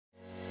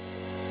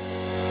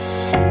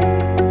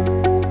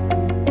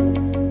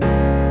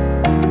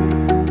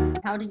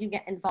how did you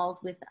get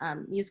involved with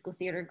musical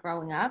theater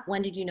growing up?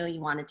 When did you know you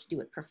wanted to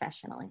do it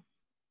professionally?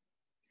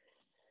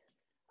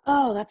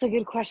 Oh, that's a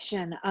good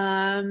question.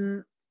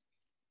 Growing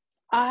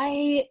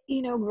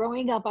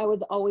up, I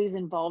was always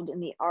involved in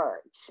the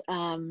arts.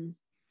 And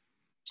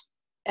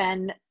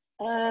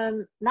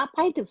not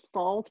by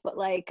default, but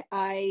like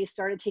I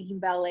started taking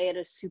ballet at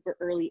a super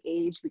early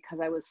age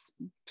because I was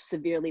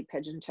severely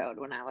pigeon-toed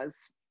when I was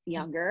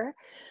younger.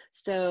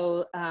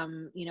 So,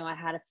 I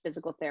had a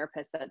physical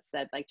therapist that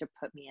said like to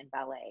put me in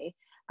ballet.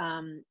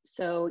 I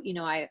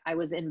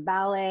was in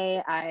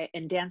ballet,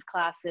 in dance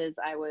classes,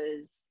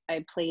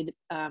 I played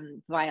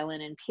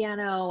violin and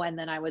piano, and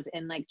then I was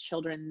in like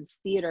children's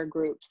theater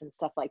groups and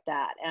stuff like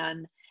that.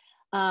 And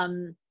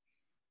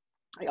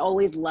I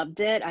always loved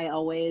it. I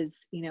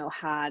always,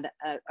 had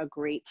a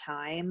great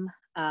time.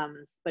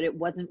 But it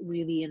wasn't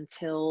really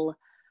until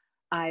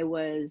I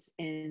was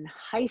in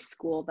high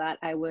school that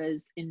I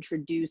was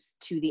introduced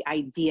to the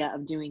idea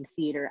of doing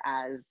theater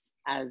as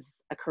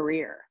a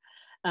career.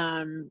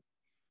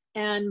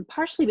 And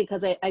partially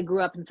because I grew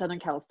up in Southern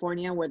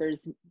California, where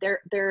there's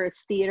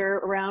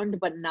theater around,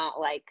 but not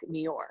like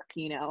New York,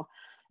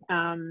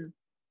 and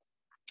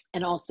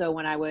also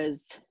when I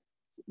was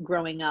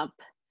growing up,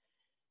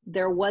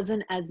 there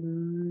wasn't as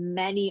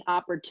many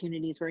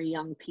opportunities for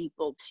young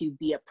people to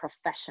be a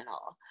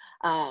professional,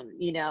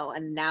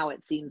 and now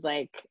it seems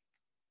like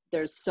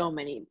there's so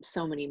many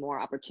more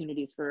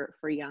opportunities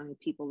for young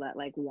people that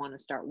like want to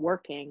start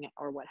working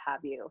or what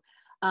have you.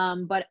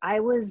 But I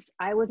was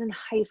in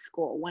high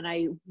school when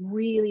I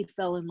really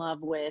fell in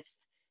love with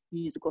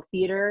musical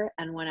theater,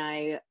 and when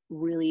I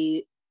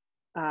really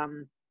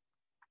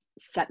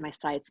set my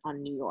sights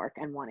on New York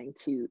and wanting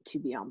to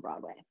be on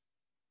Broadway.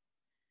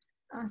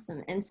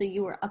 Awesome. And so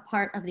you were a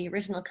part of the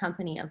original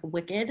company of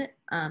Wicked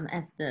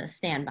as the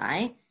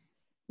standby.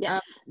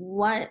 Yes.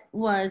 What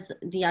was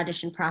the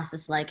audition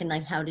process like, and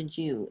like how did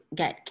you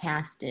get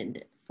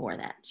casted for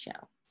that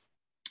show?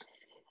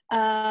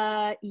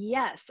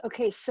 Yes.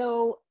 Okay.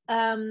 So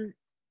I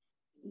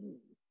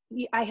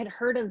had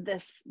heard of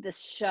this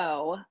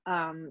show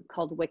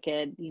called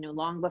Wicked,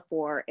 long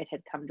before it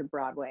had come to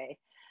Broadway.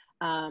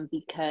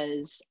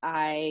 Because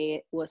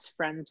I was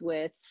friends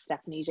with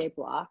Stephanie J.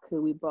 Block,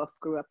 who we both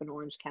grew up in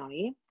Orange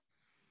County.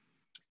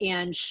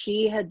 And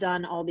she had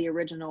done all the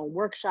original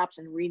workshops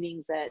and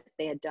readings that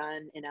they had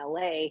done in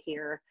LA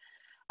here.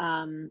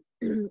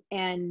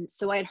 And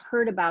so I had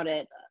heard about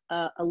it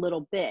a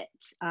little bit.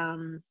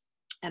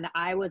 And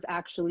I was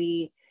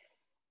actually,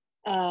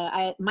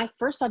 my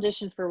first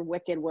audition for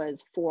Wicked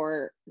was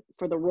for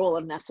the role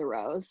of Nessa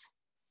Rose.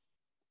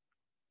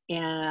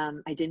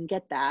 And I didn't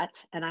get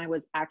that. And I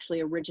was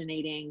actually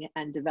originating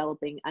and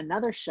developing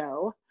another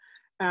show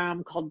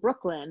called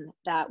Brooklyn,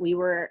 that we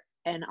were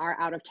in our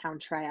out-of-town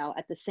tryout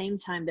at the same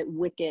time that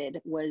Wicked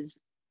was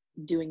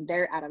doing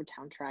their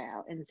out-of-town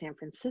tryout in San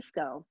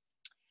Francisco.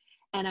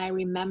 And I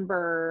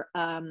remember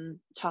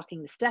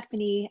talking to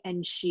Stephanie,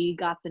 and she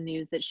got the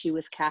news that she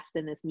was cast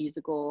in this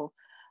musical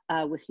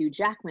with Hugh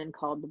Jackman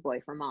called The Boy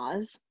from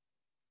Oz.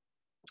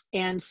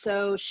 And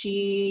so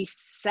she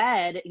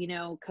said,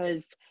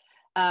 because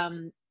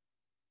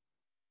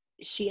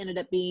she ended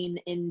up being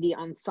in the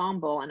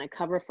ensemble and a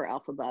cover for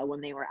Elphaba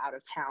when they were out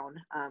of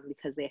town,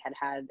 because they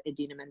had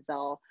Idina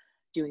Menzel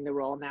doing the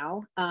role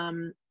now.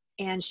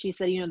 And she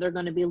said, they're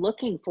going to be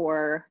looking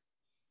for,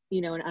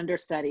 an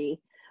understudy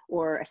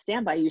or a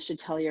standby. You should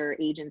tell your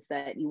agents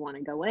that you want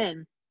to go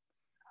in.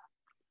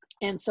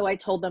 And so I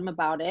told them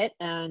about it,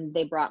 and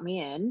they brought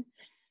me in.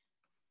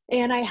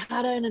 And I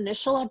had an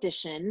initial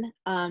audition,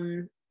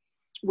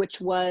 which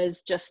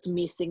was just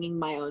me singing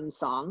my own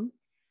song.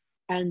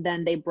 And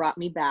then they brought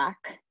me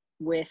back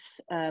with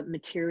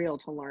material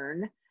to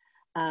learn,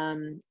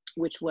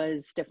 which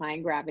was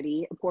Defying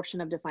Gravity, a portion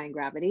of Defying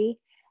Gravity.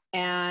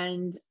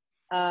 And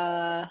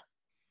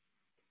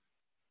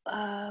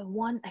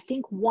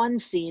one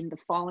scene, the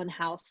Fallen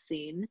House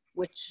scene,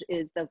 which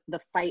is the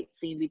fight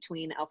scene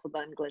between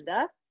Elphaba and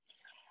Glinda.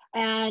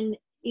 And,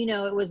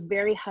 it was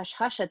very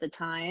hush-hush at the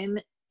time.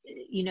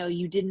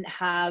 You didn't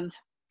have,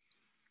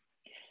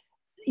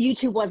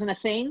 YouTube wasn't a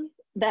thing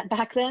that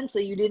back then, so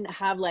you didn't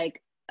have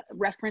like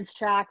reference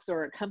tracks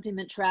or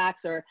accompaniment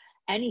tracks or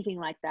anything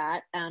like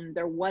that.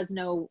 There was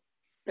no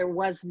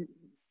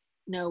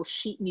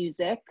sheet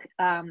music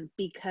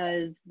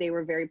because they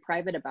were very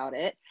private about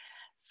it.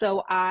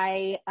 So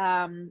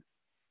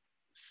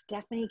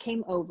Stephanie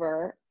came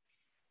over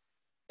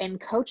and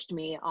coached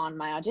me on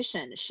my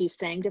audition. She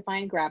sang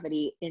Defying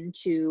Gravity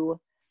into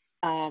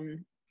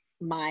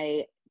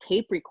my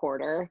tape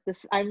recorder.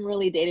 I'm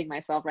really dating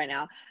myself right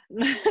now.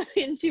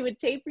 Into a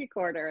tape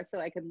recorder so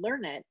I could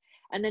learn it.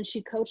 And then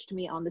she coached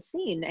me on the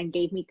scene and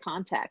gave me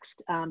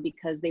context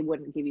because they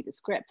wouldn't give you the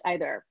script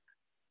either.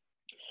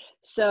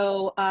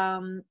 So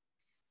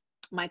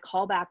my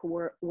callback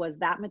was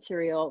that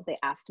material. They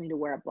asked me to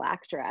wear a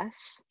black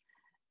dress,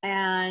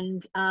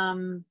 and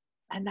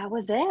that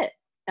was it.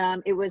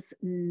 It was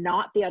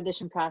not the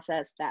audition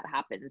process that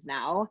happens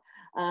now.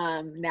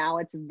 Now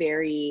it's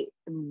very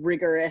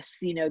rigorous.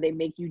 You know, they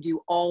make you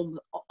do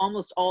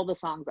almost all the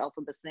songs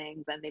Elphaba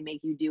sings, and they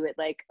make you do it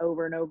like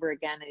over and over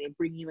again, and they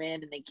bring you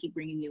in, and they keep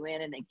bringing you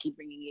in, and they keep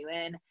bringing you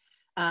in.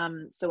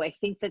 So I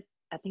think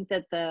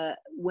that the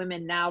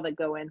women now that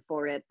go in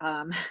for it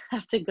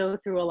have to go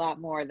through a lot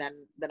more than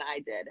I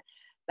did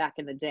back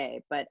in the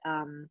day. But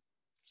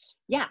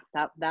yeah,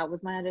 that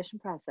was my audition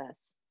process.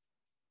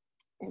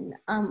 And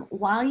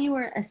while you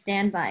were a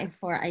standby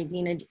for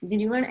Idina, did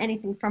you learn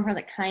anything from her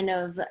that kind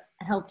of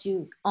helped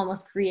you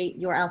almost create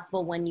your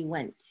Elphaba when you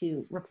went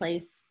to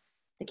replace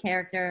the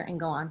character and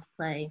go on to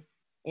play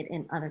it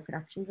in other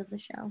productions of the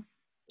show?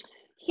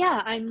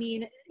 Yeah, I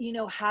mean, you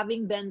know,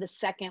 having been the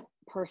second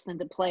person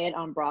to play it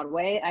on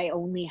Broadway, I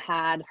only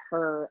had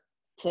her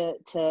to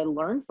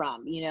learn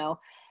from, you know.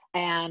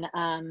 And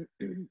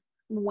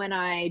when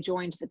I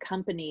joined the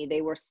company,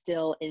 they were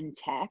still in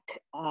tech.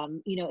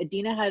 You know,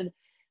 Idina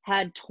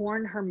had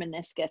torn her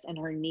meniscus in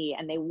her knee,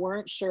 and they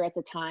weren't sure at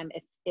the time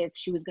if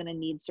she was going to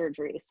need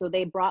surgery. So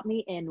they brought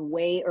me in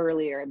way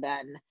earlier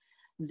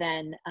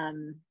than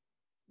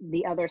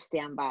the other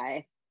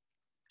standby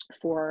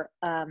for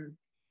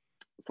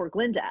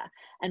Glinda.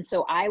 And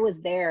so I was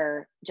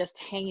there just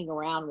hanging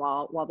around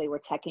while they were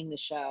teching the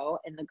show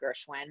in the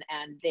Gershwin,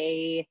 and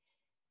they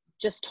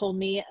just told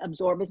me,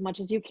 absorb as much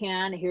as you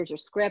can. Here's your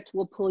script.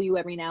 We'll pull you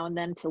every now and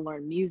then to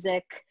learn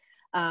music,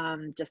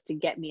 just to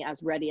get me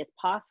as ready as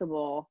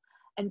possible.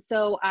 And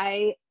so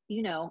I,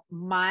 you know,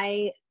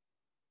 my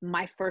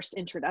first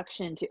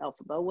introduction to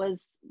Elphaba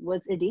was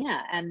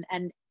Idina,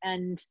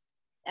 and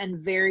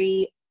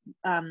very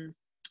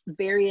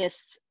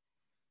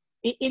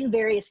in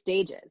various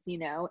stages, you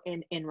know,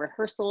 in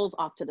rehearsals,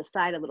 off to the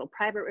side, a little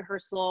private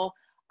rehearsal,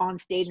 on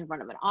stage in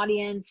front of an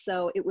audience.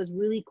 So it was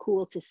really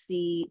cool to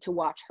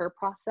watch her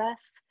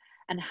process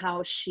and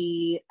how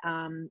she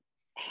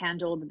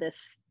handled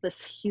this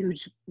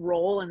huge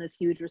role and this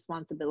huge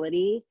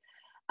responsibility.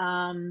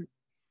 And,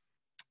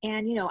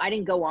 you know, I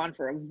didn't go on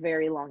for a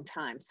very long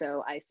time.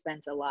 So I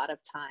spent a lot of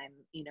time,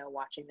 you know,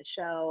 watching the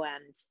show.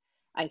 And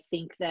I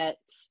think that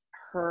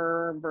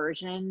her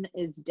version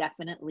was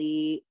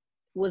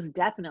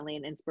definitely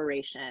an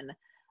inspiration,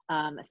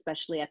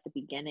 especially at the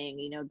beginning.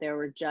 You know, there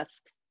were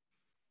just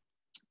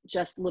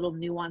little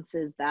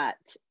nuances that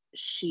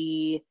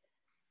she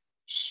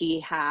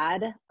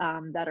had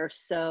that are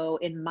so,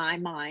 in my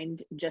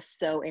mind, just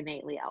so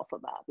innately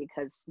Elphaba,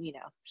 because, you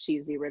know,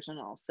 she's the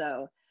original.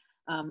 So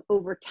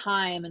over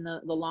time, and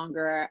the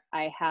longer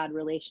I had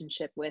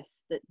relationship with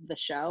the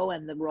show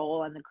and the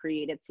role and the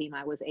creative team,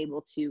 I was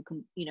able to,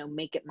 you know,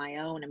 make it my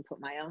own and put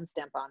my own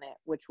stamp on it,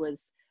 which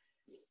was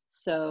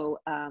so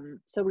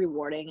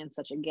rewarding and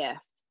such a gift.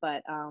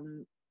 But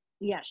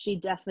yeah, she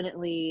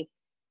definitely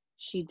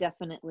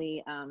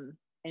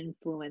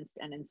influenced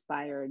and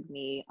inspired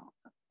me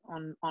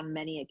on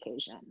many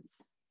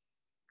occasions.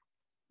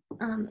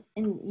 And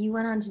you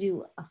went on to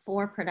do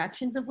 4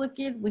 productions of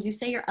Wicked. Would you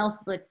say your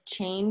Elphaba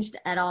changed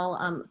at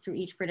all through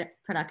each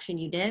production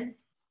you did?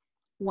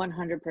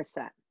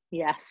 100%.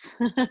 Yes.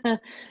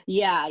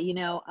 Yeah. You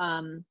know,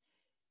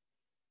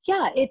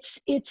 yeah, it's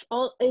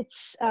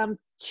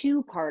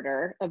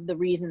two-parter of the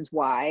reasons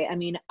why. I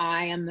mean,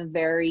 I am a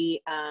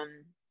very,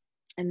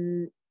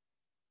 and,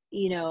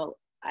 you know,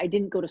 I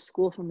didn't go to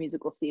school for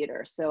musical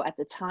theater. So at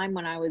the time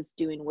when I was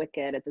doing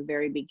Wicked at the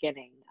very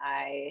beginning,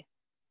 I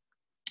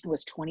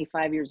was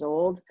 25 years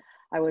old.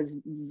 I was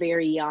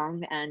very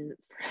young, and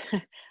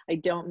I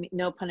don't,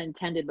 no pun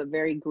intended, but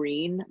very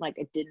green. Like,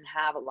 I didn't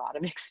have a lot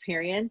of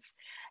experience.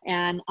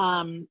 And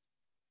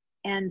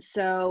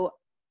so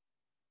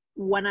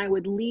when I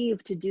would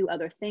leave to do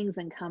other things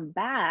and come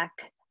back,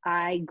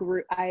 I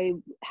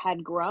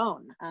had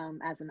grown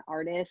as an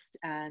artist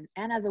and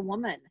as a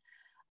woman.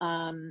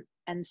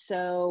 And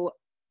so,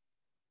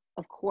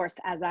 of course,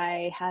 as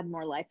I had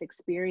more life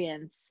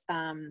experience,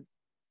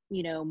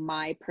 you know,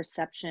 my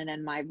perception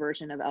and my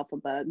version of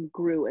Elphaba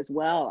grew as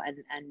well,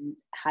 and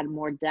had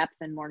more depth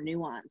and more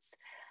nuance.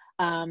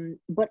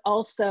 But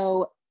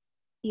also,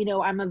 you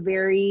know, I'm a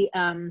very,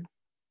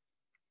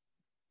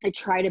 I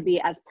try to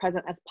be as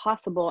present as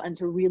possible and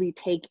to really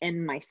take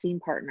in my scene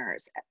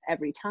partners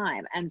every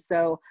time. And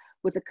so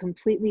with a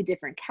completely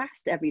different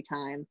cast every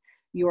time,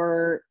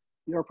 your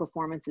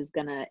performance is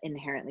going to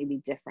inherently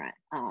be different,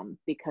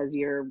 because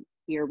you're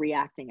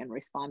reacting and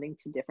responding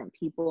to different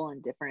people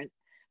and different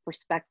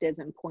perspectives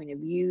and point of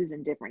views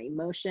and different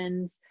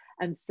emotions.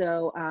 And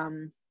so,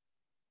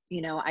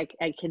 you know,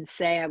 I can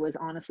say I was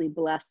honestly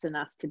blessed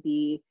enough to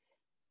be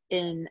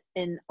in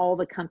all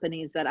the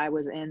companies that I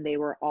was in. They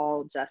were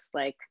all just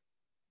like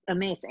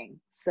amazing.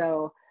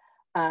 So,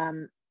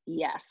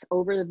 yes,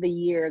 over the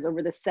years,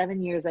 over the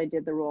 7 years I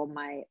did the role,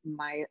 my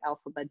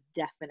Elphaba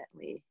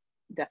definitely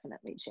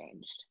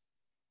changed.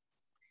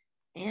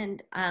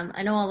 And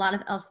I know a lot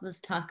of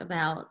Elphabas talk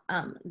about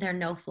their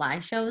no-fly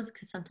shows,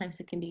 because sometimes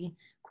it can be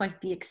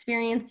quite the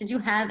experience. Did you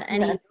have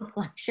any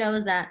no-fly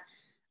shows that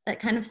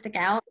kind of stick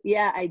out?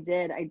 Yeah, I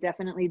did. I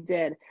definitely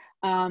did.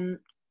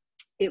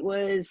 it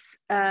was,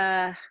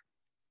 I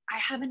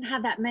haven't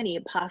had that many,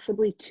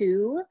 possibly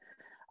 2.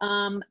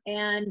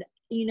 And,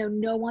 you know,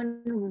 no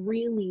one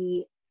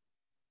really,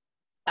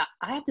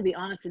 I have to be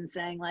honest in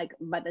saying, like,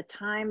 by the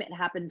time it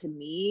happened to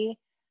me,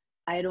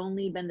 I had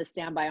only been the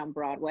standby on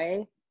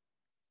Broadway.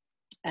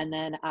 And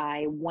then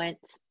I went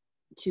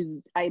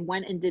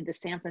and did the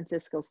San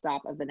Francisco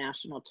stop of the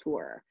national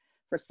tour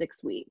for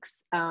 6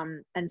 weeks.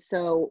 And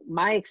so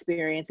my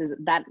experience is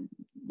that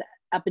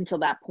up until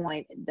that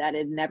point, that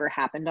had never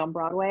happened on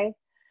Broadway,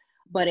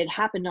 but it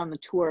happened on the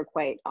tour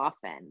quite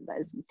often,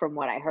 as from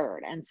what I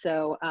heard. And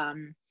so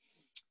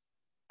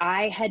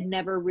I had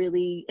never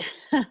really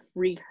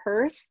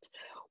rehearsed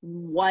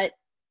what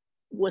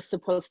was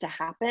supposed to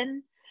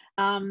happen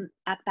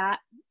at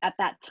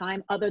that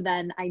time, other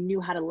than I knew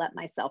how to let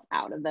myself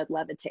out of the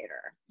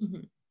levitator.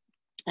 Mm-hmm.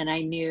 And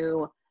I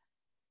knew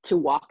to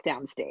walk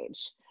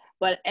downstage.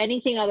 But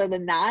anything other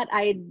than that,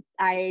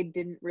 I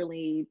didn't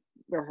really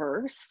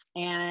rehearse.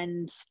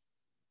 And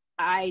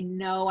I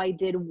know I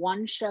did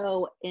one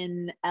show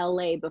in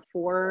LA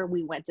before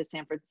we went to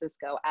San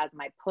Francisco as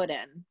my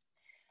put-in.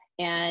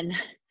 And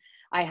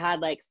I had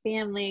like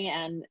family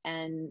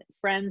and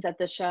friends at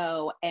the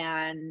show,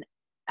 and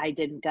I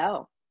didn't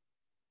go.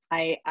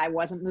 I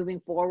wasn't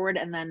moving forward,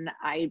 and then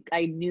I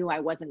knew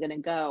I wasn't going to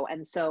go.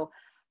 And so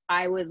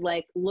I was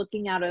like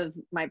looking out of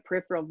my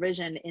peripheral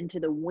vision into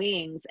the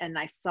wings, and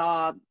I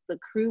saw the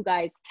crew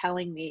guys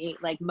telling me,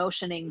 like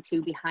motioning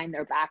to behind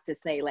their back to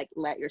say, like,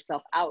 let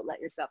yourself out, let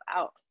yourself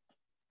out.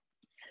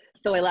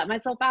 So I let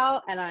myself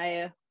out, and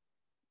I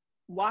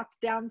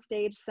walked down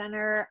stage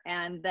center.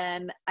 And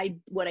then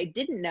what I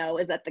didn't know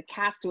is that the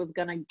cast was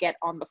going to get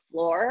on the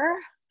floor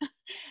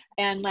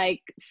and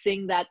like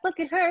sing that "look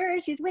at her,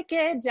 she's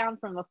wicked" down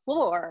from the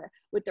floor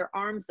with their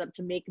arms up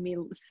to make me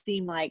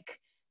seem like,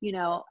 you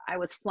know, I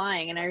was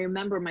flying. And I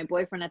remember my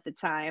boyfriend at the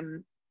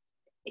time,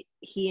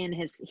 he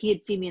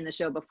had seen me in the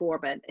show before,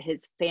 but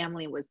his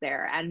family was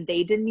there and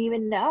they didn't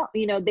even know,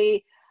 you know,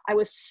 I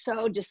was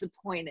so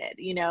disappointed,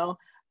 you know,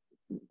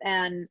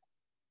 and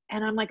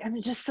I'm like, I'm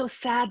just so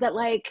sad that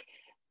like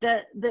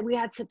that we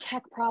had some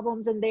tech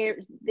problems, and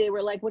they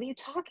were like, what are you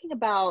talking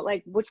about?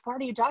 Like, which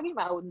part are you talking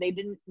about? And they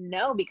didn't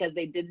know because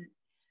they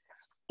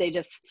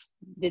just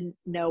didn't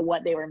know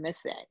what they were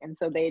missing. And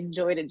so they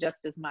enjoyed it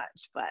just as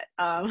much. But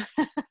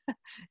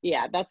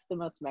yeah, that's the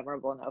most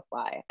memorable no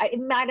fly. It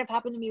might have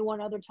happened to me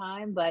one other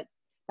time, but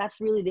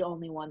that's really the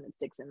only one that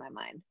sticks in my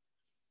mind.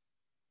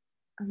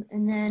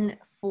 And then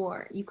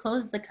you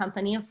closed the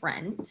company of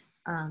Rent.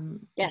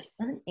 Yes.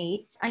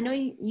 2008. I know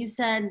you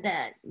said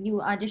that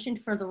you auditioned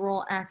for the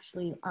role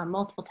actually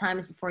multiple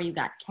times before you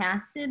got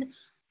casted.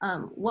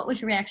 What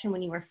was your reaction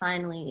when you were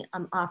finally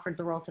offered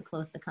the role to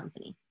close the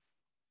company?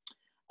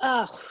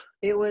 Oh,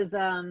 it was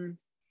a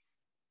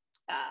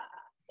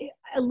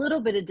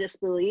little bit of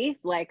disbelief.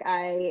 Like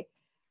I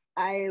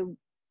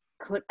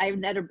had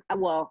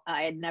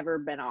never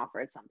been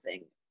offered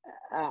something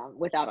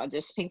without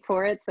auditioning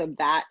for it. So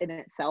that in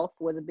itself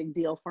was a big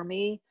deal for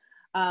me.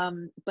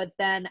 But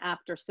then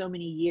after so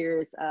many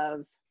years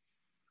of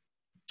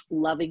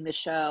loving the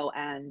show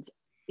and,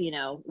 you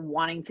know,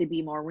 wanting to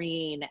be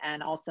Maureen,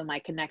 and also my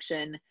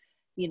connection,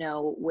 you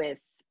know, with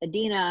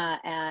Edina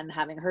and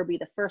having her be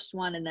the first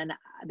one, and then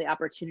the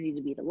opportunity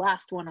to be the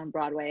last one on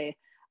Broadway,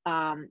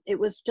 it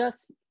was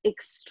just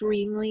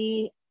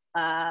extremely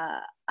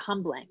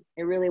humbling.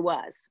 It really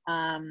was.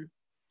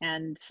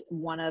 And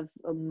one of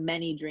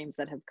many dreams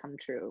that have come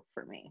true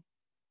for me.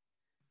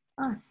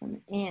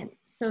 Awesome. And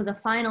so the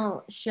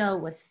final show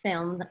was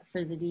filmed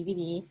for the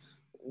DVD.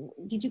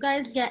 Did you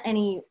guys get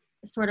any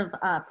sort of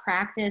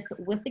practice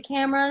with the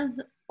cameras,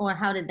 or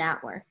how did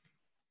that work?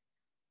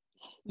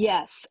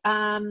 Yes.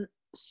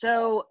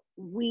 So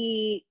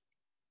we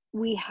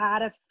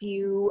had a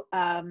few,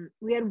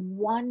 we had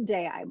one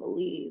day, I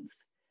believe,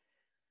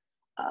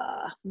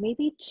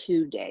 maybe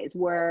 2 days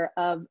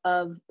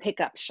of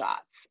pickup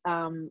shots.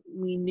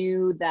 We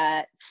knew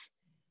that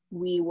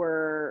we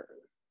were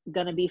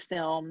going to be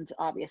filmed,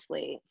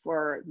 obviously,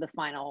 for the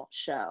final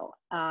show.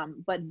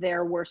 But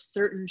there were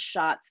certain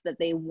shots that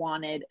they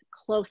wanted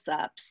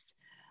close-ups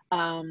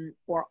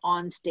or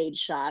on-stage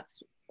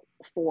shots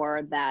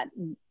for that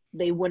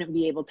they wouldn't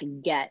be able to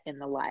get in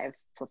the live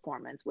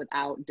performance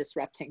without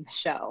disrupting the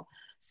show.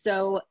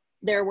 So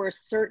there were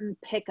certain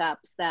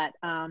pickups that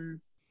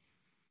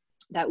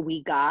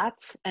we got.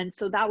 And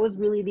so that was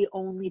really the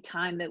only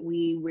time that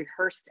we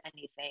rehearsed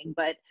anything.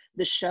 But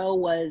the show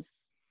was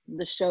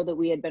the show that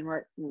we had been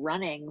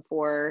running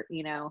for,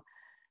 you know,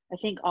 I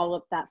think all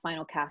of that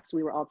final cast,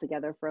 we were all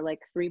together for like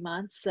 3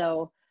 months.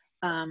 So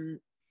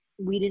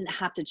we didn't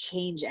have to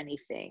change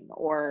anything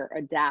or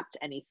adapt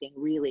anything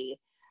really,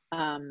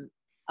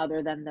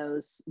 other than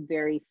those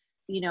very,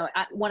 you know,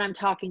 what I'm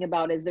talking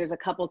about is there's a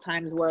couple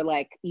times where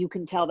like you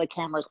can tell the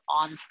camera's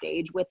on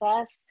stage with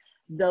us,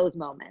 those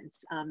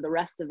moments. The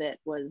rest of it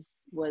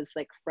was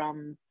like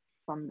from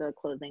the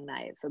closing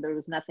night. So there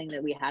was nothing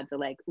that we had to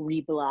like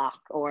reblock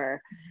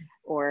or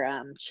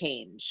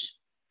change.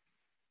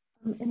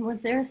 And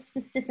was there a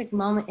specific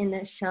moment in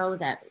the show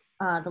that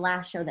the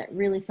last show that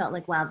really felt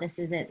like, wow, this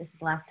is it. This is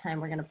the last time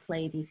we're going to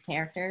play these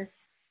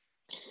characters?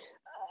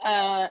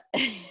 Uh,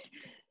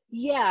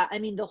 yeah, I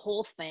mean, the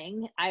whole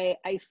thing,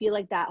 I feel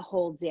like that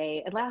whole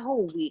day and that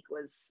whole week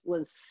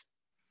was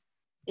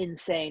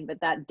insane. But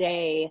that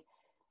day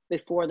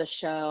before the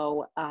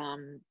show,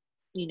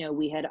 you know,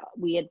 we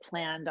had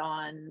planned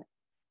on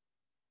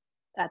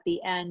at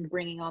the end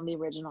bringing on the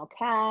original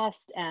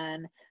cast,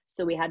 and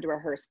so we had to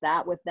rehearse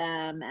that with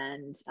them,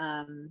 and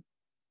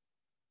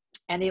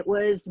it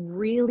was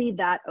really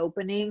that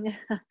opening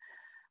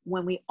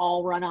when we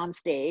all run on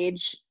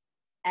stage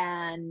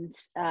and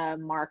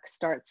Mark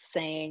starts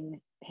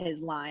saying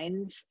his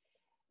lines.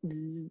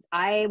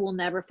 I will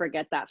never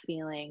forget that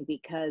feeling,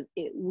 because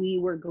we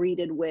were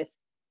greeted with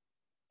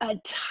a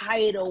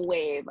tidal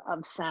wave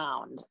of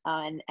sound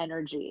and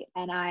energy,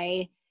 and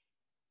I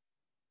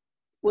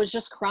was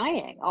just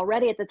crying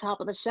already at the top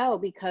of the show,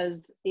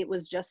 because it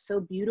was just so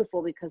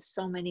beautiful, because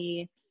so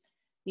many,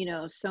 you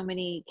know, so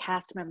many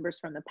cast members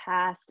from the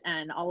past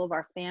and all of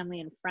our family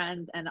and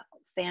friends and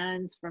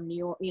fans from New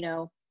York, you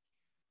know,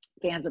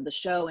 fans of the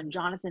show, and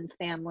Jonathan's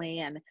family,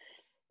 and,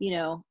 you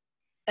know,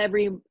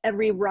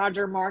 every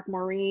Roger, Mark,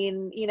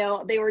 Maureen, you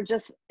know, they were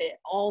just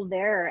all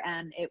there,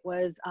 and it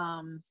was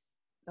an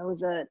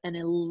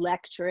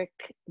electric,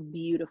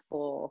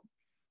 beautiful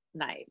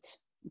night.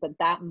 But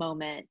that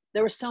moment,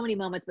 there were so many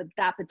moments, but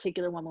that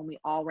particular one when we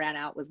all ran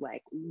out was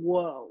like,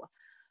 whoa.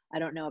 I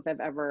don't know if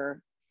I've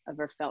ever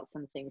felt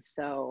something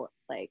so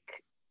like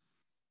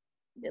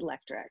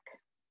electric.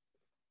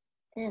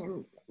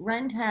 And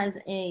Rent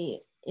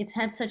it's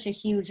had such a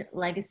huge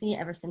legacy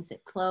ever since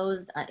it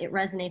closed. It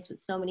resonates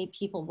with so many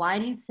people. Why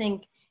do you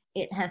think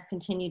it has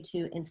continued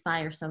to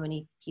inspire so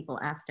many people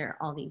after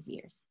all these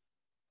years?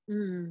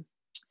 Mm.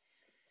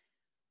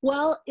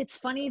 Well, it's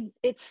funny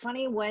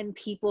when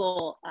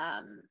people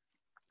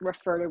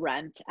refer to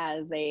Rent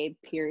as a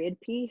period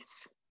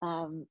piece.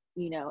 You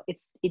know,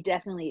 it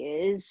definitely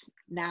is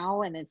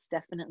now, and it's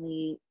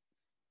definitely,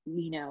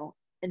 you know,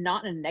 and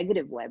not in a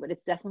negative way, but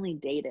it's definitely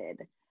dated.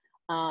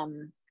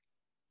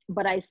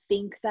 But I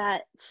think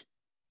that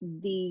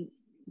the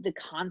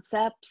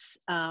concepts,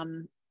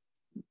 the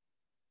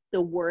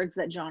words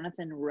that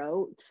Jonathan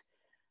wrote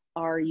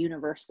are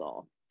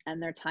universal,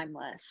 and they're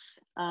timeless.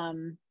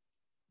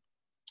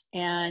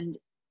 And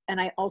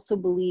I also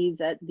believe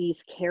that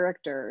these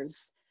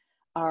characters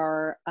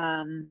are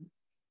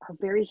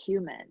very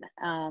human,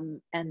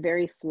 and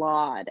very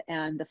flawed,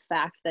 and the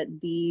fact that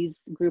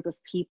these group of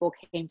people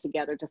came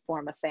together to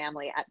form a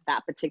family at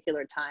that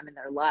particular time in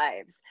their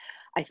lives,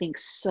 I think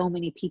so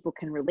many people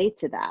can relate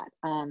to that.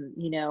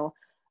 You know,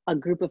 a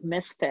group of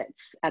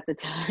misfits at the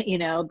time, you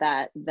know,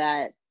 that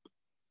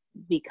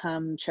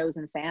become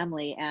chosen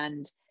family,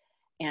 and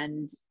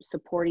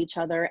support each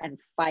other and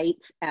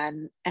fight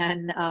and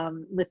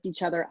lift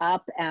each other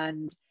up,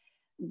 and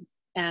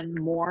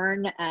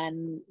mourn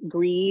and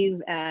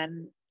grieve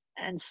and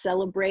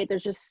celebrate.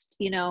 There's just,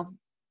 you know,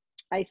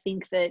 I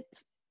think that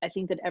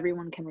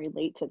everyone can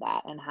relate to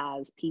that and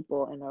has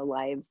people in their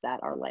lives that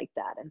are like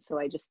that. And so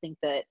I just think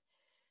that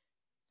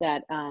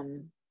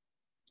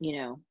you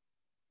know,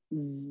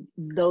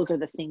 those are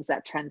the things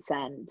that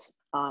transcend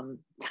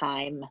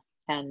time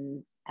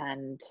and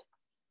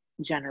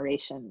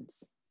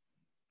generations.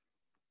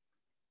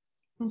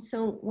 And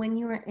so when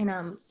you were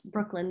in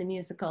Brooklyn, the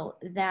musical,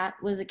 that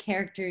was a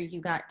character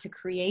you got to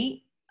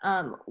create.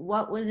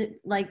 What was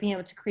it like being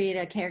able to create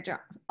a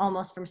character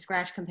almost from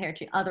scratch compared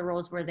to other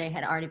roles where they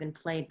had already been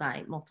played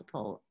by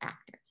multiple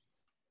actors?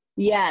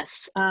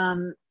 Yes.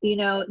 You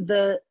know,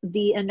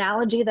 the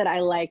analogy that I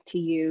like to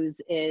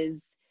use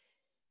is,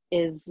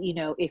 you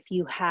know, if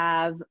you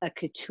have a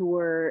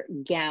couture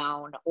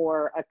gown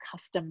or a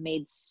custom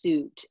made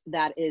suit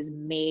that is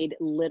made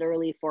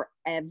literally for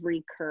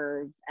every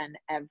curve and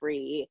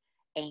every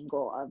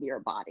angle of your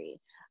body.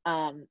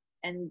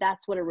 And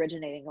that's what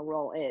originating a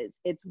role is.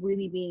 It's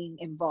really being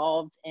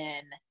involved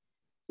in,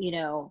 you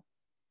know,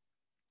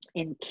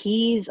 in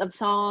keys of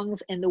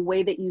songs and the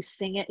way that you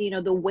sing it, you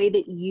know, the way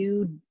that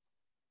you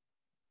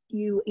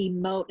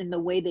emote, and the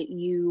way that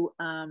you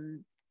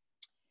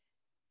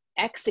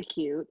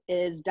execute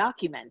is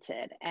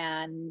documented.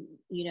 And,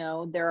 you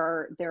know, there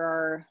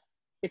are,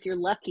 if you're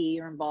lucky,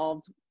 you're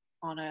involved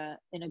in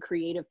a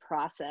creative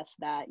process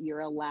that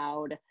you're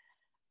allowed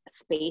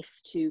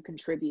space to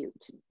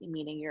contribute,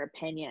 meaning your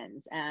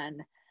opinions,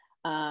 and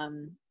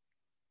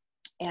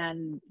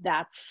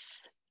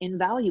that's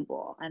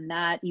invaluable, and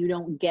that you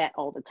don't get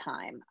all the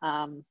time.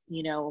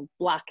 You know,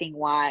 blocking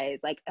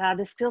wise, like,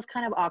 this feels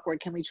kind of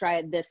awkward, can we try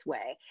it this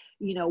way?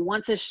 You know,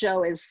 once a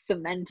show is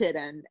cemented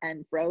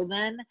and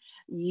frozen,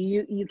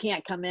 you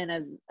can't come in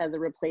as a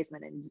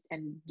replacement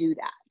and do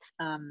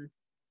that.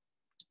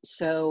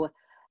 So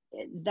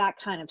that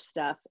kind of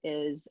stuff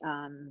is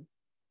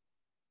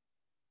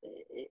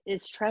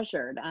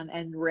treasured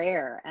and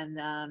rare,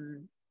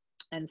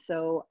 and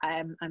so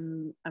I'm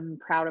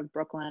proud of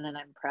Brooklyn, and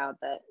I'm proud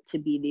to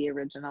be the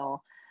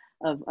original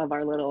of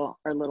our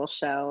little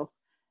show,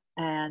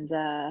 and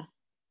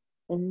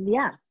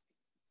yeah.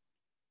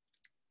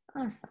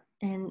 Awesome.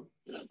 And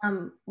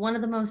one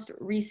of the most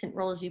recent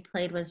roles you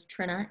played was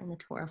Trina in the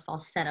Tour of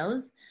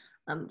Falsettos.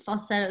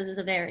 Falsettos is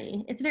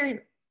it's a very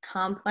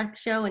complex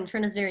show, and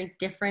Trina's very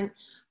different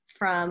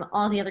from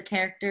all the other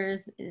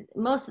characters,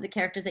 most of the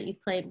characters that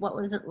you've played. What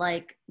was it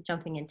like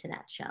jumping into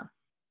that show?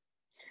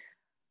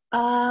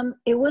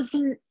 It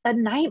wasn't a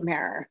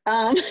nightmare,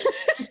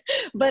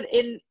 but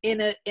in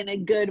a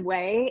good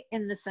way,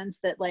 in the sense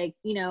that, like,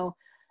 you know,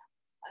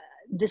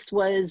 this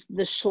was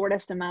the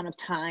shortest amount of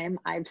time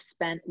I've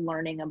spent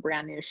learning a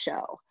brand new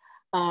show.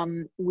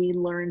 We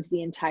learned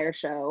the entire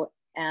show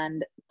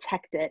and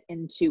teched it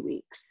in 2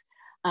 weeks.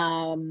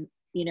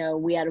 You know,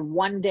 we had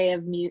one day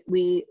of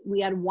we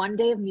had one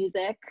day of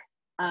music,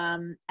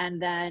 and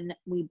then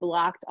we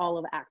blocked all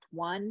of Act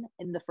 1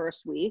 in the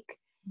first week,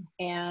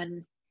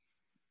 and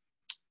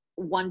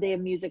one day of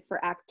music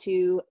for Act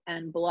 2,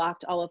 and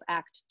blocked all of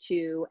Act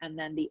 2, and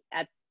then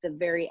at the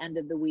very end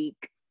of the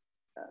week,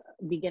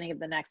 beginning of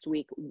the next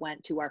week,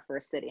 went to our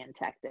first city and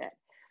teched it.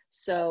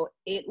 So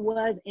it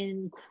was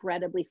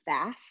incredibly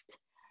fast,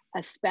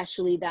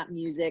 especially that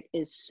music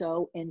is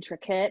so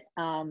intricate,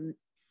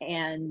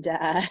 and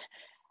that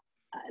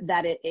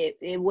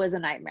it was a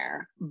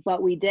nightmare,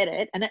 but we did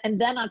it. And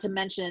then, not to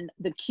mention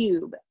the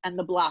cube and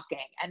the blocking,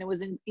 and it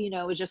was it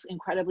was just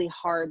incredibly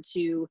hard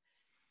to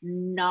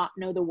not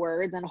know the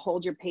words and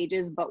hold your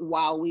pages, but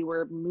while we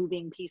were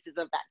moving pieces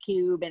of that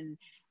cube and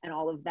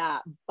all of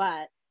that.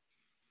 But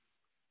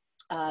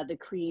the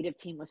creative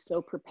team was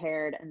so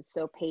prepared and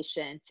so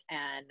patient,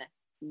 and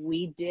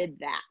we did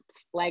that.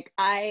 Like,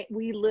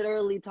 we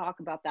literally talk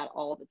about that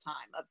all the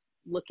time, of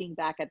looking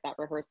back at that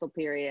rehearsal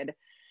period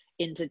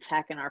into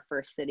tech in our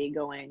first city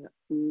going,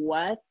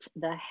 what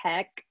the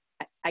heck?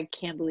 I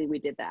can't believe we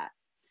did that.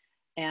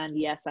 And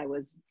yes, I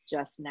was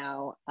just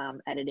now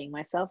editing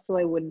myself, so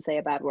I wouldn't say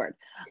a bad word.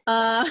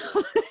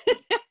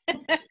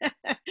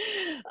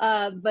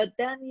 But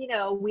then, you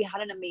know, we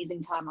had an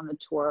amazing time on the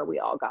tour. We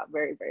all got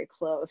very, very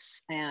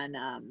close. And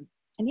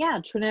yeah,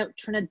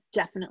 Trina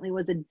definitely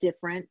was a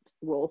different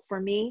role for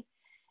me,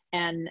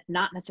 and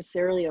not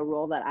necessarily a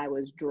role that I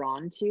was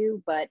drawn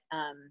to, but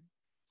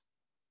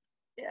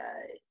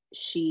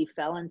she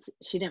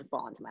didn't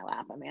fall into my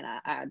lap. I mean, I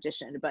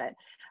auditioned, but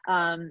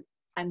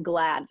I'm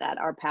glad that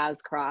our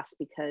paths crossed,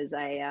 because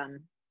I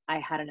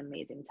had an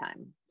amazing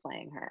time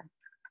playing her.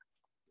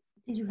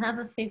 Did you have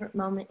a favorite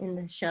moment in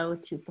the show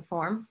to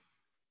perform?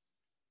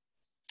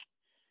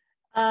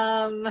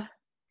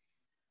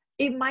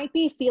 It might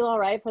be Feel All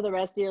Right for the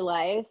Rest of Your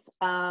Life.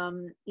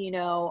 You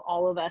know,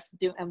 all of us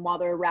do, and while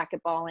they're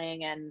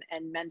racquetballing, and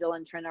Mendel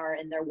and Trina are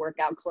in their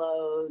workout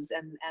clothes,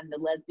 and the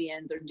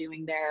lesbians are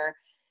doing their,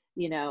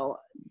 you know,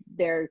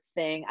 their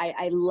thing.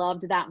 I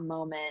loved that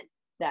moment,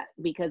 that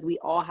because we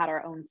all had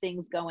our own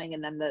things going,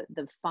 and then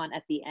the fun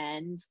at the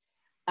end.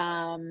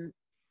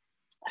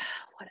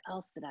 What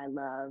else did I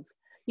love?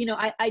 You know,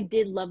 I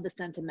did love the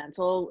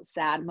sentimental,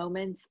 sad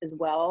moments as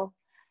well.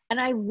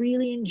 And I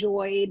really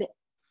enjoyed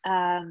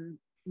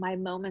my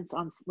moments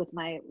with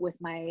my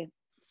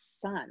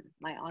son,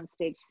 my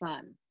onstage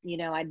son. You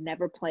know, I'd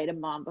never played a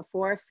mom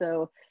before.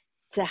 So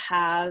to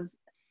have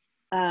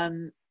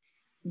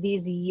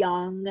these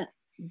young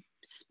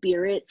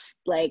spirits,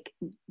 like,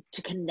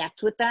 to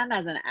connect with them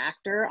as an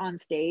actor on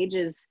stage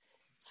is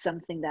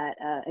something that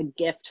a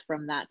gift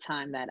from that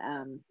time that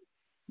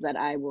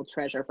I will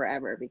treasure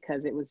forever,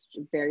 because it was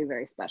very,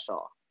 very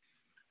special.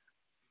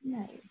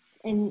 Nice.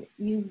 And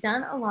you've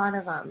done a lot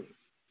of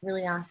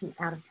really awesome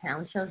out of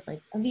town shows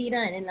like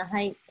Evita and In the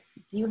Heights.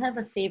 Do you have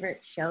a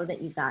favorite show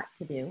that you got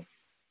to do?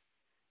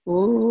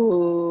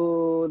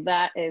 Ooh,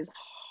 that is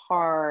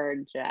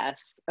hard,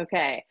 Jess.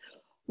 Okay.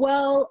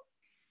 Well,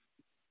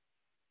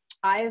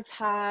 I've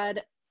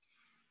had,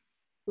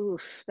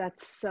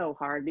 that's so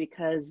hard,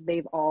 because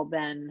they've all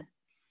been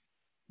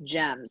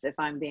gems, if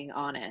I'm being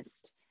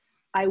honest.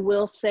 I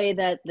will say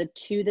that the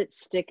two that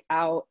stick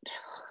out,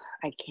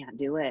 I can't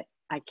do it.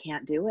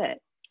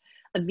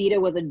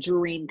 Evita was a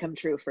dream come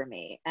true for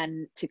me.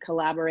 And to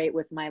collaborate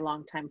with my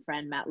longtime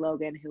friend, Matt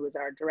Logan, who was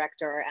our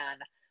director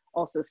and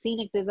also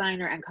scenic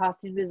designer and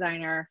costume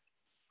designer,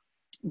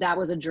 that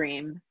was a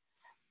dream,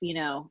 you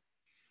know,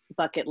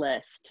 bucket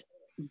list.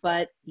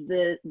 But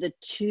the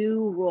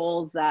two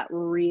roles that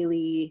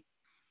really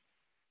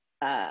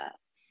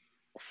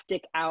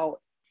stick out,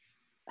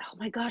 oh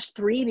my gosh,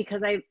 three,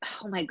 because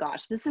oh my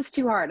gosh, this is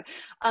too hard.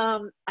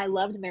 I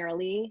loved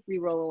Marilee,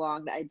 Re-Roll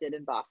Along, that I did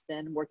in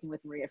Boston, working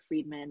with Maria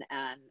Friedman,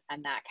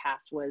 and that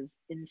cast was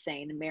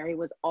insane. Mary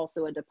was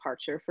also a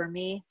departure for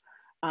me,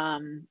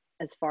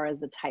 as far as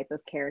the type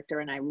of character,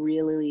 and I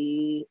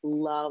really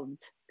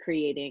loved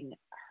creating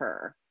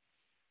her.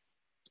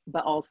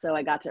 But also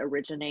I got to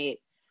originate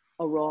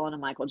a role in a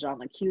Michael John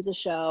LaChiusa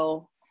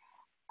show,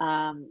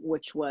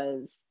 which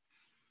was,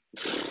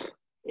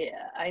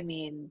 yeah, I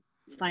mean,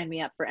 sign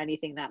me up for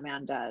anything that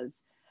man does.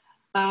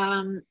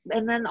 And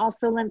then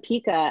also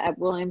Lempicka at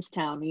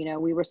Williamstown. You know,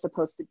 we were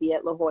supposed to be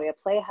at La Jolla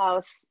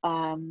Playhouse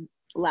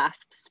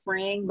last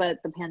spring, but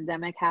the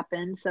pandemic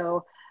happened.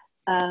 So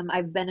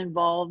I've been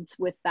involved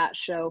with that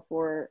show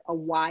for a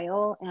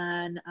while,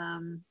 and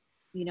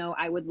you know,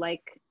 I would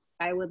like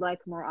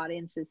more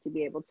audiences to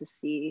be able to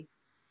see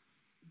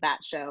that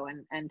show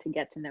and to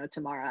get to know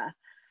Tamara.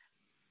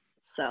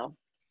 So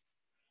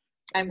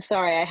I'm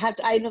sorry,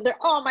 I know they're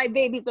all my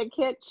babies. I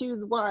can't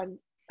choose one.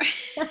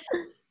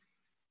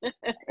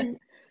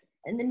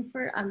 And then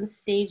for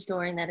stage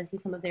dooring, that has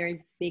become a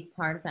very big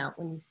part about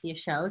when you see a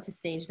show, to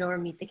stage door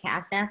and meet the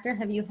cast after.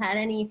 Have you had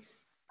any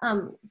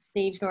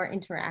stage door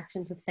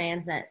interactions with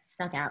fans that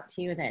stuck out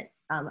to you that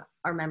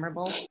are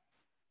memorable?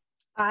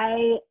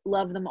 I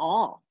love them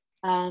all.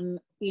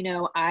 You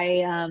know,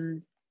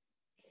 I'm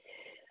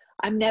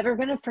never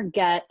going to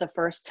forget the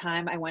first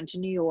time I went to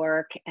New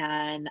York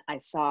and I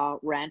saw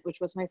Rent, which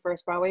was my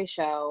first Broadway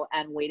show,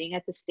 and waiting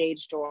at the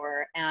stage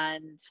door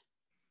and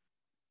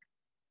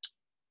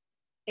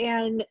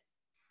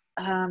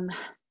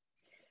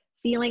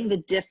feeling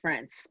the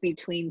difference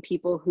between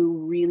people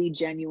who really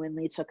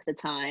genuinely took the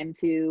time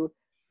to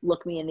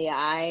look me in the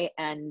eye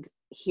and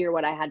hear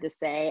what I had to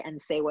say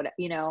and say what,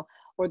 you know,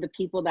 or the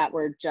people that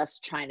were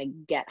just trying to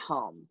get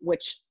home,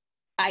 which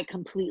I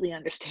completely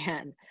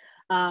understand.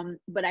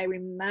 But I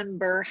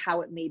remember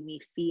how it made me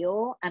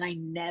feel. And I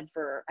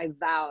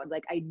vowed,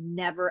 like, I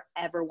never,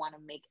 ever want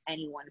to make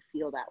anyone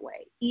feel that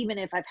way, even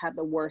if I've had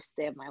the worst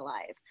day of my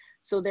life.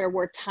 So there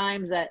were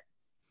times that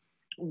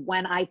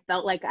when I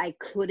felt like I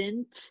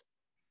couldn't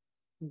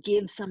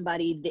give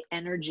somebody the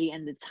energy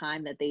and the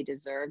time that they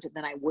deserved,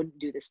 then I wouldn't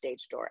do the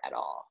stage door at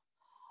all.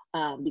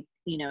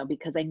 You know,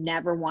 because I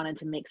never wanted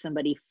to make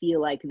somebody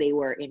feel like they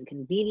were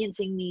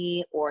inconveniencing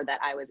me or that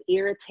I was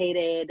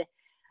irritated.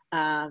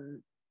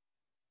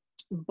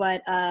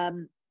 But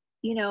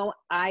you know,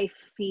 I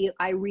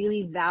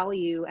really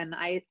value, and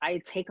I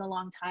take a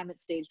long time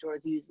at stage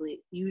doors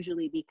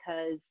usually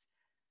because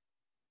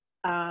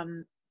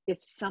if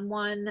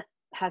someone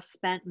has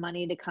spent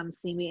money to come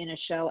see me in a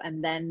show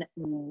and then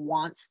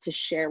wants to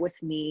share with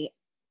me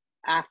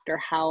after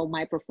how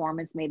my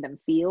performance made them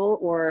feel,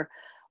 or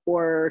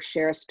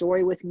share a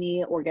story with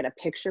me or get a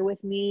picture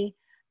with me,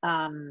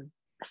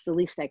 it's the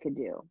least I could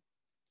do.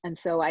 And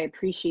so I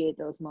appreciate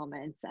those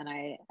moments, and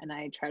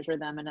I treasure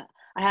them. And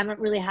I haven't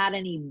really had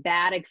any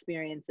bad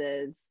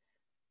experiences.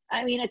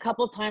 I mean, a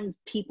couple times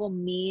people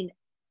mean,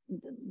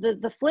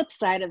 the flip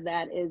side of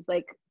that is,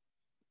 like,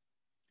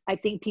 I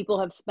think people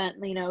have spent,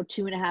 you know,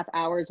 2.5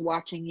 hours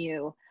watching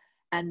you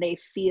and they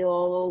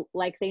feel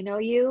like they know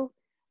you.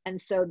 And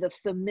so the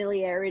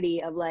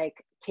familiarity of,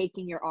 like,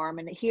 taking your arm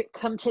and, here,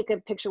 come take a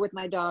picture with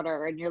my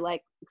daughter. And you're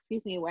like,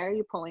 excuse me, why are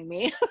you pulling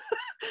me?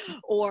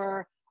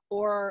 or,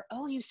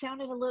 oh, you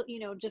sounded a little, you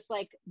know, just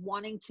like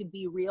wanting to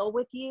be real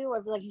with you.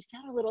 Or like, you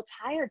sound a little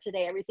tired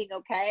today. Everything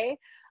okay?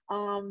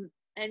 And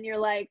you're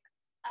like,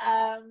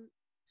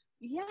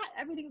 yeah,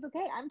 everything's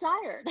okay. I'm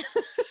tired.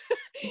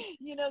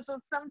 You know, so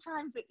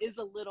sometimes it is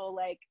a little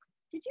like,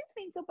 did you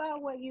think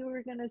about what you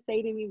were going to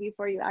say to me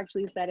before you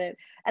actually said it?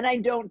 And I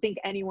don't think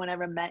anyone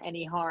ever meant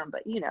any harm,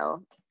 but, you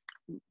know,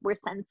 we're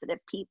sensitive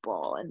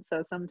people. And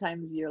so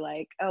sometimes you're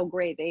like, oh,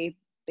 great. They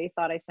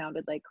thought I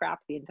sounded like crap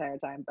the entire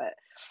time. But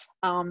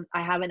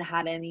I haven't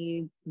had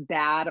any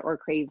bad or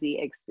crazy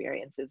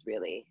experiences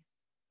really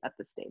at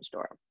the stage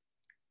door.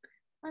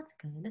 That's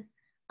good.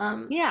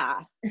 Yeah.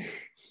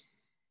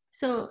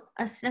 So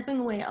stepping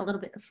away a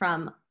little bit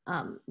from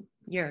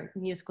your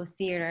musical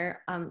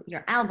theater,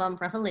 your album,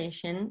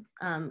 Revelation,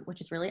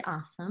 which is really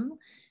awesome.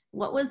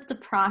 What was the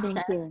process?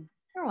 Thank you.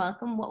 You're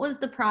welcome. What was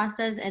the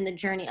process and the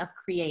journey of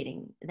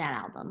creating that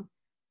album?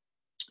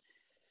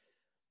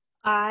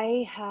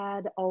 I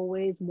had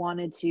always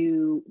wanted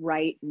to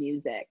write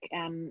music.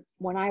 And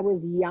when I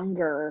was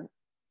younger,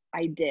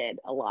 I did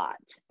a lot.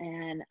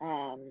 And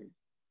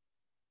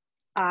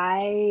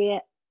I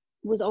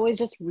was always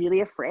just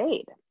really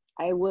afraid.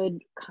 I would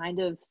kind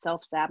of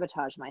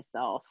self-sabotage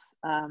myself,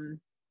 and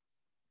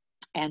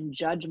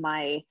judge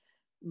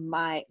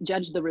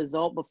judge the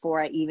result before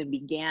I even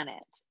began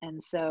it.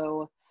 And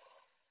so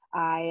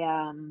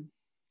I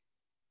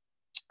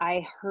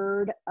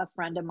heard a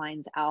friend of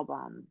mine's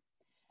album,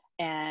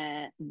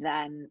 and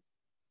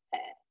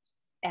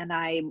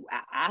I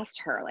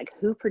asked her, like,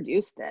 who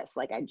produced this?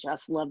 Like, I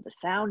just love the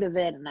sound of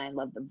it and I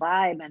love the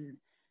vibe.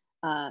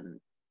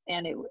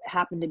 And it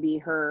happened to be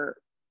her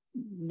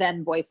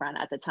then boyfriend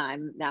at the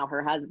time, now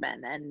her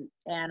husband.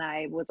 And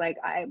I was like,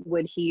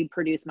 would he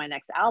produce my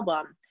next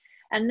album?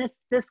 And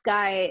this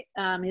guy,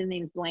 his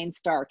name's Blaine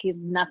Stark. He has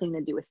nothing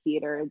to do with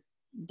theater,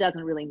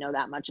 doesn't really know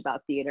that much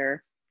about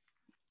theater,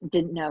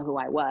 didn't know who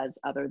I was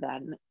other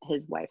than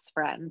his wife's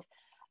friend.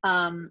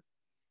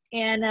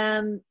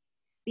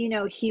 You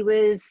know, he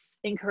was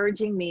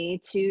encouraging me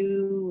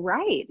to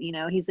write. You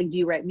know, he's like, do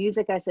you write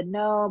music? I said,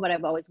 no, but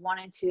I've always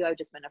wanted to. I've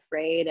just been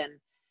afraid. And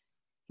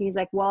he's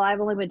like, well, I've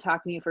only been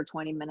talking to you for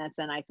 20 minutes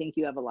and I think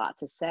you have a lot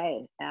to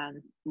say.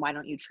 And why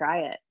don't you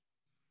try it?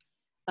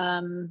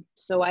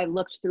 So I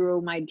looked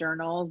through my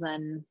journals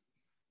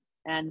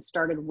and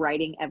started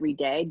writing every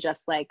day,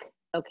 just like,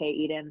 okay,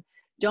 Eden,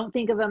 don't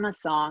think of them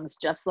as songs,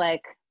 just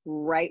like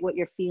write what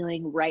you're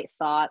feeling, write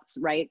thoughts,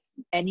 write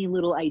any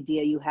little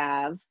idea you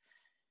have.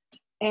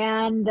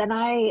 And then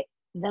I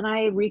then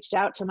I reached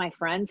out to my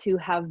friends who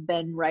have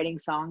been writing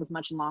songs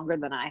much longer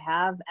than I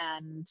have,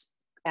 and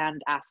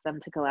asked them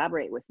to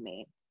collaborate with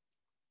me.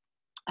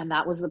 And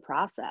that was the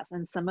process.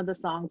 And some of the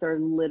songs are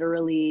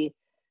literally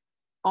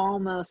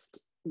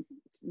almost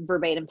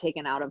verbatim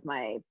taken out of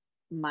my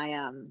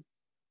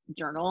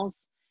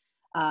journals.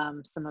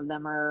 Some of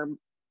them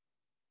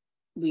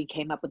we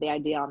came up with the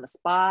idea on the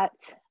spot.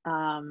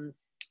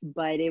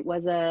 But it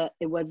was a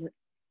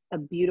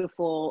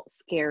beautiful,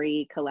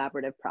 scary,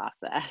 collaborative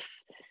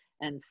process.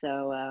 And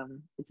so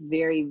it's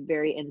very,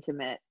 very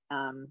intimate.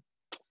 And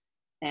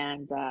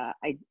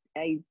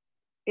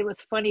it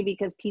was funny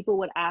because people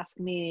would ask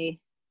me,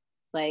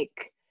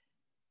 like,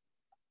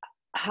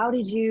 how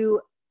did you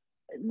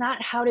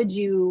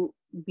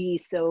be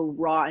so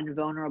raw and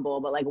vulnerable,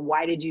 but like,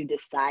 why did you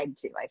decide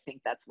to? I think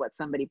that's what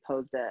somebody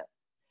posed a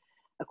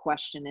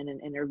question in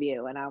an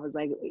interview. And I was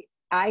like,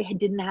 I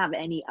didn't have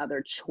any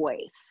other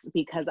choice,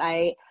 because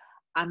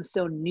I'm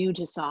so new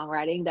to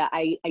songwriting that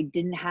I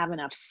didn't have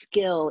enough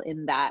skill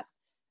in that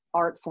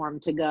art form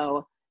to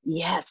go,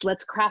 yes,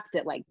 let's craft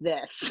it like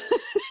this.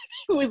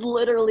 It was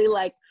literally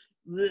like,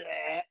 bleh,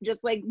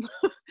 just like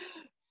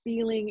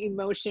feeling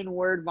emotion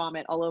word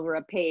vomit all over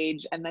a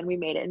page, and then we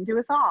made it into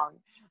a song.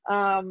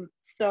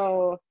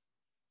 So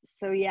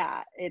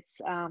yeah, it's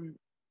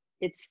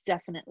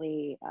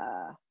definitely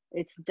a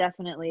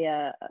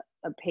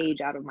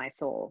page out of my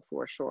soul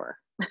for sure.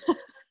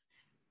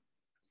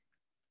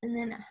 And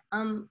then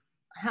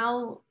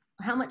how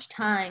much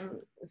time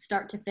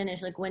start to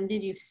finish, like when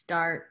did you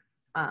start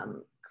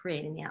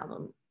creating the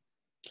album?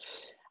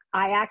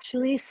 I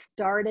actually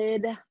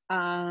started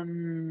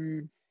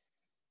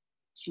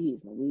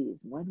geez Louise,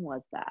 when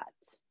was that?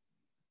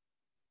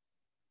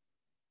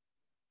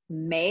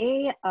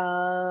 May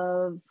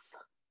of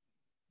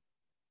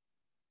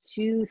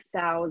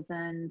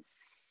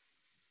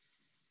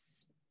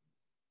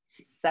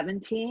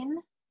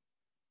 2017.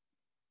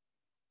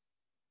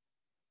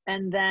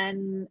 And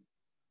then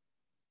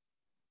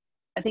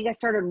I think I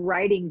started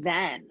writing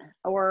then,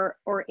 or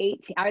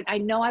 18. I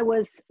know I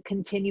was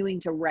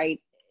continuing to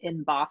write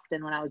in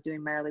Boston when I was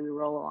doing Merrily We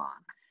Roll Along.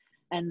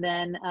 And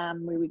then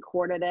we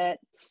recorded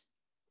it.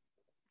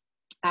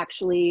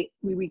 Actually,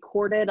 we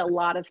recorded a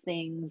lot of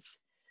things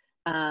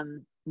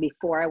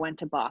before I went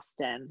to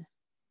Boston.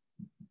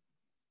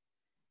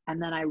 And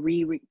then I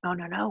oh,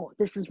 no,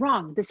 this is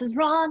wrong.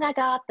 I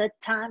got the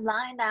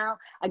timeline now.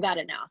 I got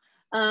it now.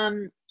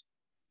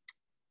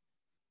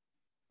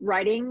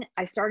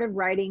 I started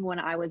writing when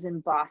I was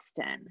in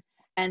Boston.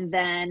 And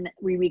then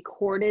we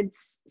recorded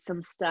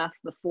some stuff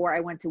before I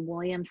went to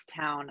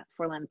Williamstown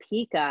for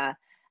Lempicka.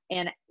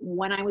 And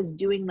when I was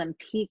doing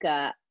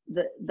Lempicka,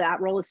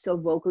 that role is so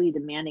vocally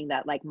demanding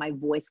that like my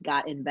voice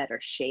got in better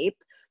shape.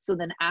 So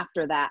then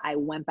after that, I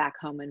went back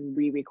home and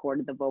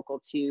re-recorded the vocal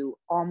to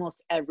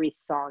almost every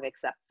song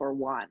except for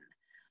one.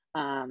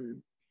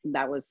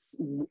 That was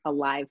a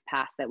live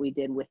pass that we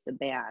did with the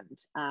band,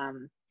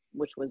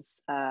 which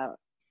was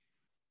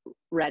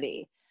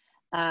Ready.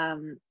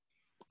 And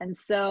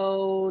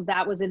so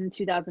that was in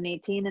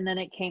 2018, and then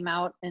it came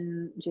out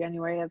in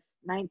January of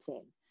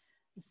 19.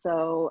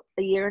 So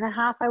a year and a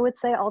half, I would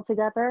say,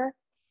 altogether.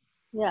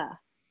 Yeah.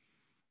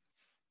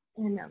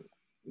 And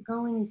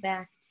going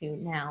back to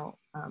now,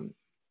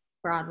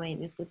 Broadway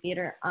musical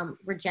theater,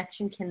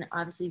 rejection can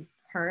obviously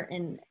hurt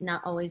and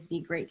not always be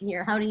great to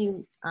hear. How do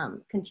you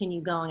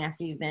continue going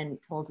after you've been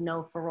told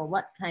no for a role?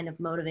 What kind of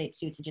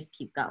motivates you to just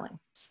keep going?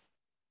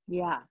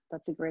 Yeah,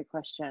 that's a great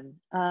question.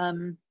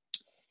 I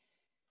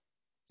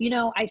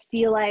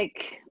feel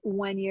like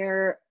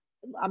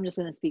I'm just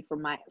going to speak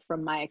from my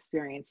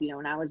experience,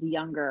 when I was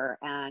younger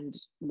and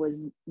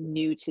was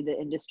new to the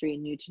industry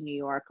and new to New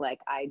York, like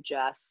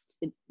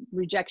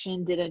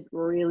rejection didn't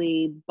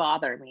really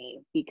bother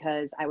me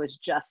because I was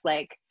just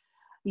like,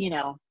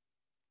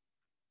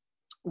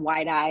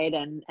 wide-eyed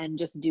and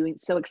just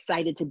so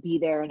excited to be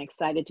there and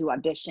excited to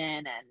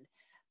audition.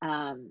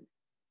 And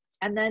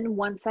then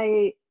once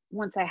I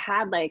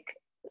had like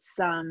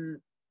some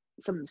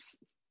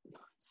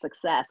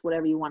success,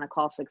 whatever you want to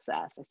call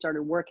success, I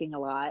started working a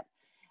lot.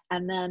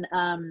 And then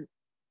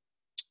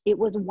it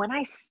was when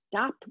I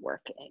stopped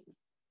working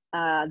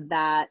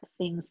that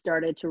things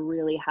started to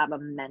really have a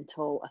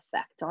mental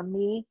effect on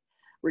me,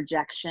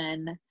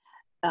 rejection.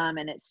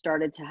 And it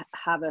started to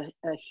have a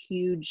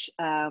huge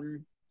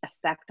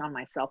effect on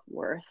my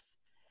self-worth.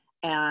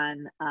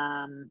 And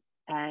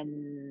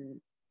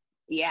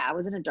yeah, I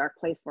was in a dark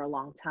place for a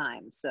long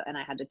time. And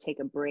I had to take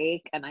a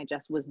break, and I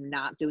just was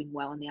not doing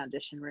well in the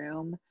audition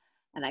room.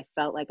 And I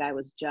felt like I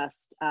was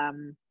just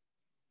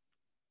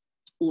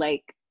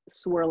like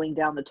swirling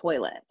down the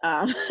toilet.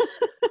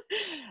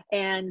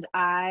 And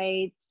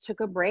I took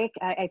a break.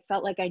 I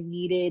felt like I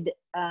needed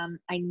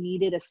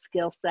a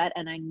skill set,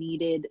 and I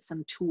needed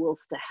some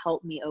tools to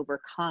help me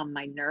overcome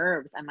my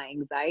nerves and my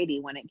anxiety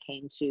when it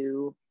came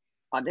to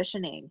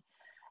auditioning.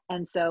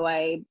 And so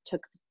I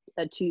took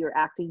a 2-year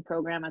acting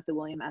program at the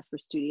William Esper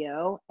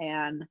Studio,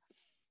 and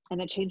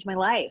it changed my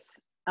life.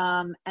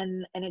 And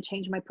it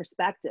changed my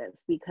perspective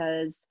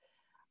because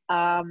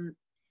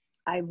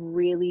I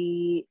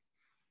really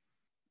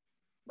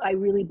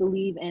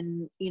believe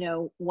in,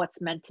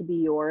 what's meant to be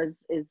yours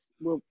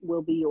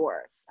will be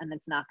yours, and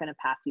it's not going to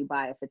pass you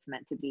by if it's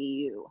meant to be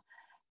you.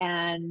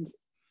 And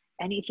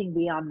anything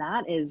beyond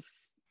that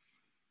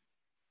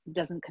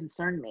doesn't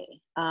concern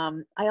me.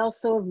 I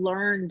also have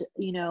learned,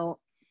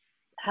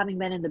 having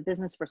been in the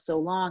business for so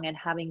long and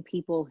having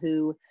people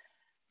who,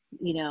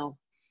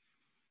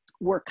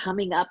 were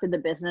coming up in the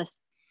business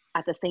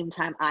at the same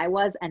time I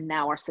was, and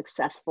now are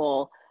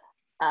successful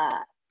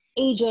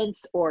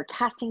agents or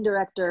casting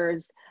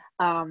directors.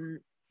 I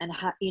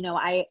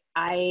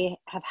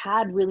have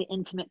had really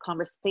intimate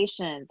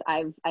conversations.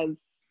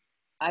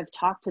 I've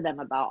talked to them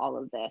about all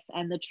of this,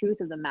 and the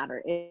truth of the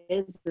matter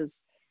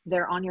is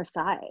they're on your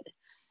side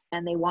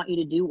and they want you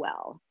to do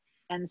well.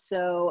 And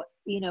so,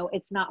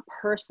 it's not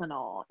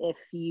personal if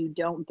you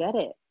don't get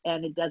it,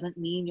 and it doesn't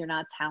mean you're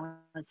not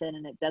talented,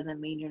 and it doesn't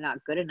mean you're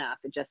not good enough.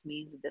 It just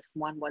means that this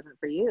one wasn't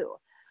for you.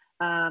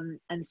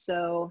 And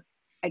so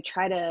I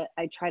try to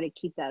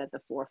keep that at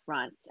the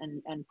forefront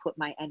and put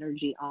my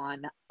energy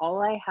on.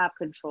 All I have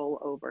control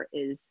over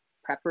is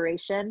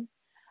preparation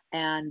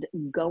and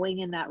going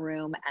in that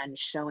room and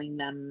showing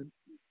them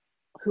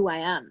who I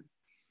am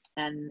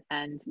and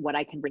what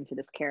I can bring to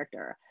this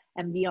character.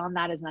 And beyond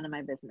that is none of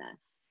my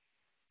business,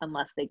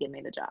 unless they give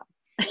me the job.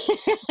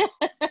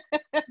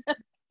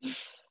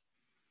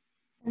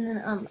 And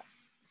then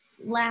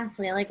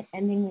lastly, I like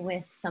ending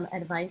with some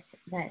advice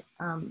that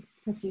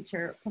for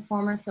future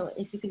performers. So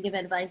if you could give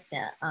advice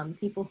to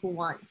people who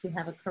want to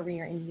have a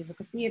career in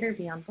musical theater,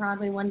 be on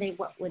Broadway one day,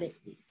 what would it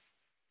be?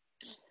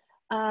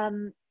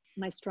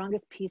 My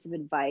strongest piece of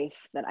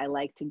advice that I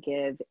like to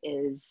give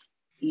is,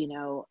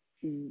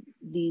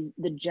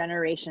 the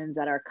generations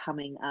that are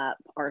coming up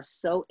are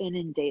so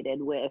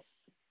inundated with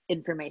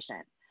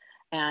information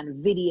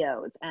and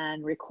videos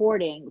and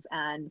recordings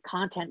and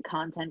content.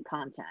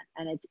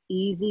 And it's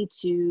easy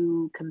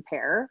to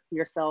compare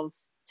yourself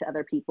to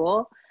other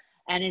people.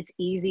 And it's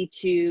easy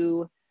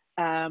to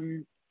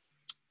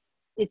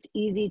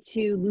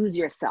lose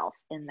yourself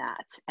in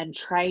that and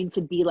trying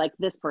to be like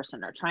this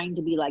person or trying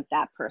to be like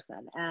that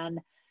person. And,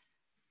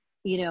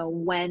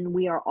 when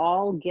we are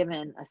all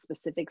given a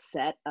specific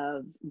set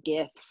of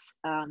gifts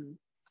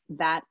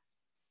that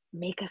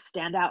make us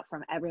stand out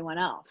from everyone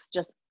else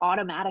just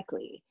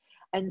automatically.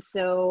 And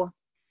so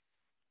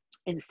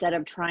instead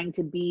of trying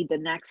to be the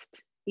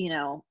next,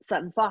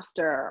 Sutton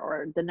Foster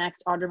or the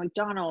next Audra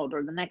McDonald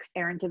or the next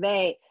Erin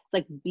Tveit, it's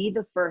like, be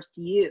the first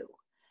you.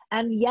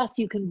 And yes,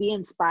 you can be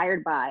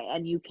inspired by,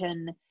 and you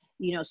can,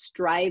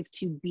 strive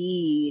to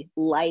be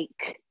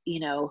like,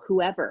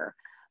 whoever.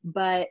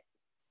 But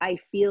I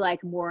feel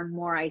like more and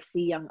more I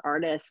see young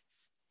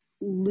artists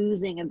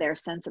losing their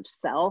sense of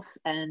self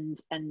and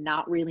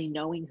not really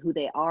knowing who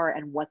they are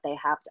and what they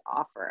have to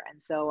offer.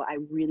 And so I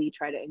really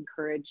try to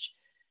encourage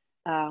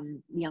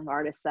young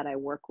artists that I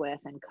work with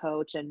and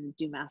coach and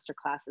do master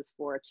classes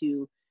for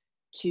to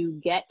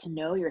get to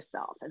know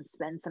yourself and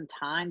spend some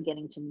time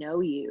getting to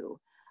know you,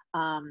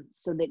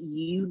 so that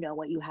you know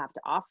what you have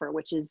to offer,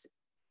 which is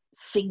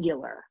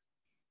singular,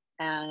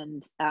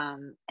 and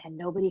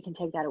nobody can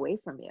take that away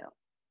from you.